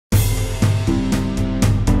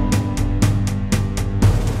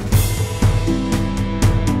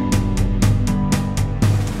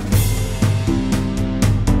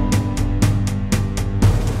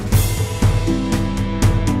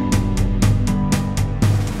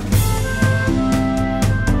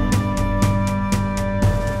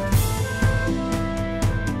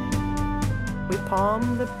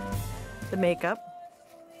makeup.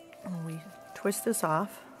 And we twist this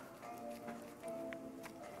off.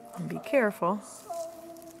 And be careful.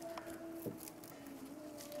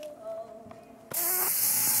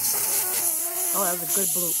 Oh, that was a good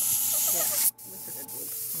bloop. Yeah, that's a good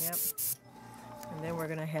bloop. Yep. And then we're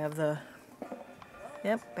going to have the...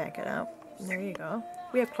 Yep, back it out. And there you go.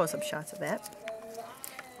 We have close-up shots of that.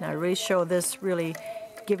 Now I really show this really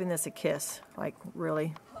giving this a kiss. Like,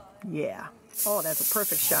 really. Yeah. Oh, that's a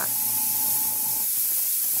perfect shot.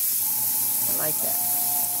 I like that.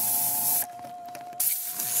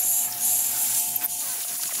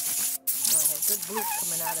 Oh, good bloop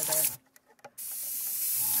coming out of there.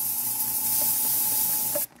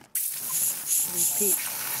 Repeat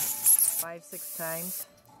 5-6 times.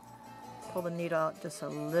 Pull the needle out just a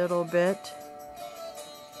little bit.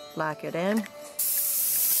 Lock it in.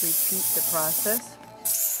 Repeat the process.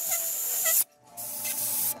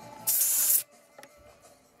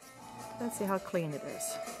 Let's see how clean it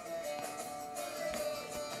is.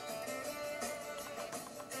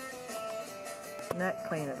 Not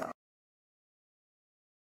clean at all.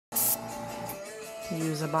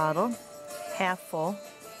 Use a bottle, half full.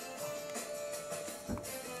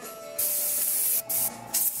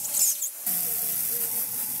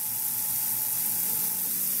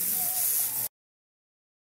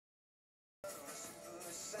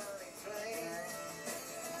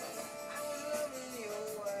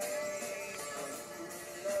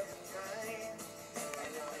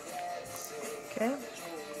 Okay.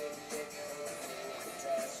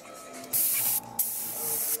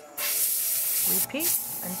 Repeat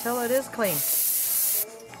until it is clean.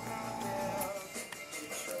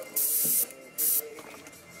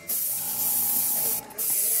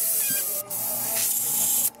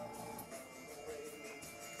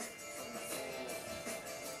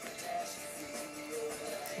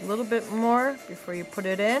 A little bit more before you put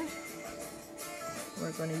it in.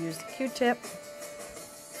 We're going to use the Q-tip.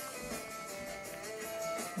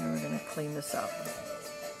 And we're going to clean this up.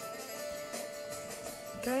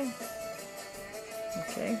 Okay.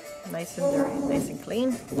 Okay, nice and dirty, nice and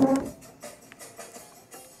clean.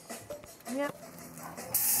 Yep.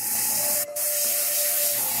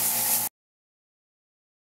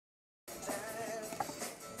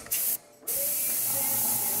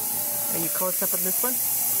 Are you close up on this one?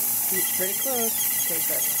 Pretty close. Okay,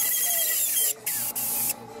 good.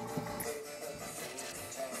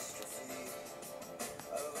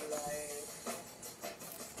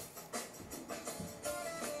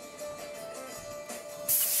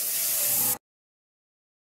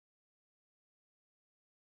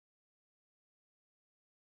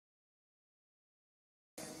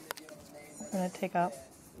 I'm going to take out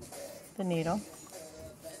the needle.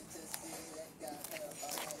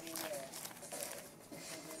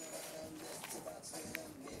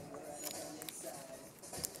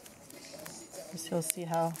 Just you'll see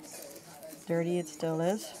how dirty it still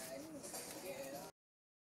is.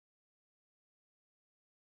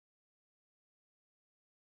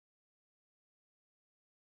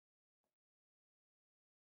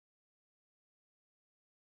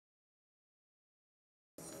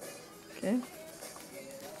 Okay,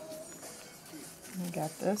 we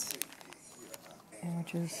got this, and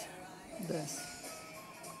which is this.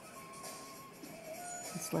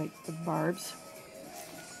 It's like the barbs.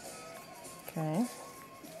 Okay.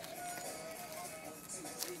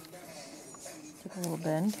 Take a little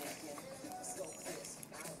bend.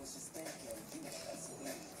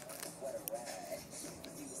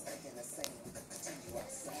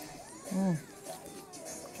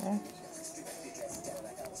 Okay.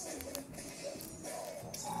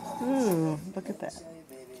 Ooh, look at that.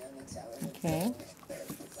 Okay.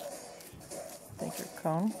 Take your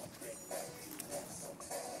cone.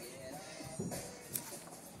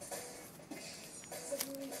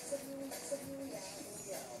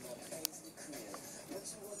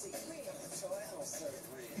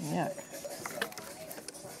 Yuck.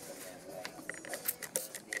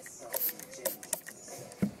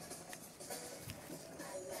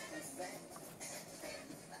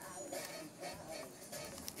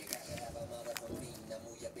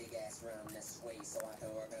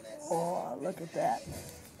 Oh, look at that.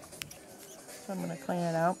 So I'm going to clean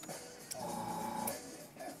it out.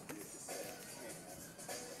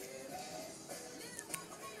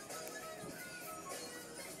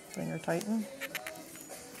 Finger tighten.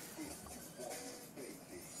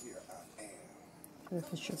 So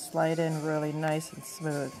this should slide in really nice and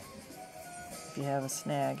smooth if you have a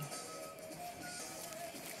snag.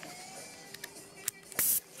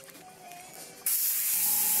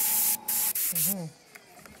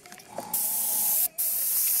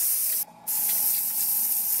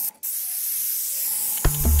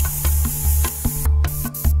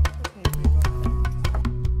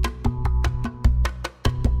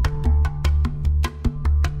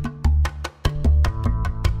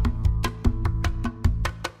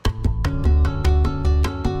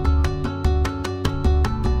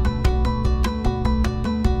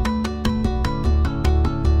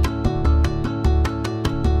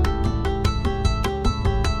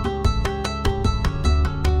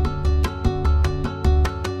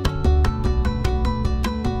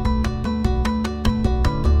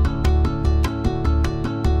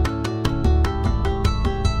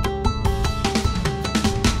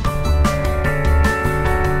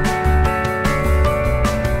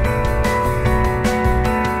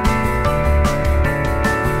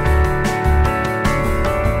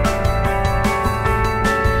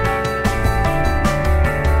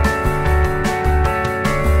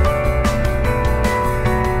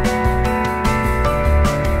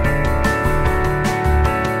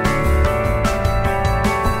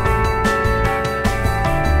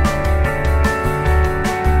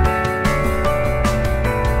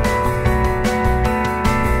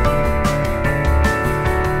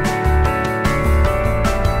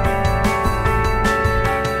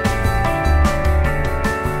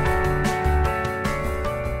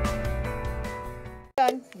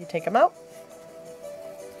 You take them out.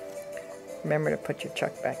 Remember to put your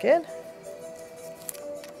chuck back in.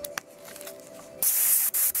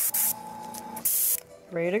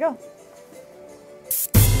 Ready to go.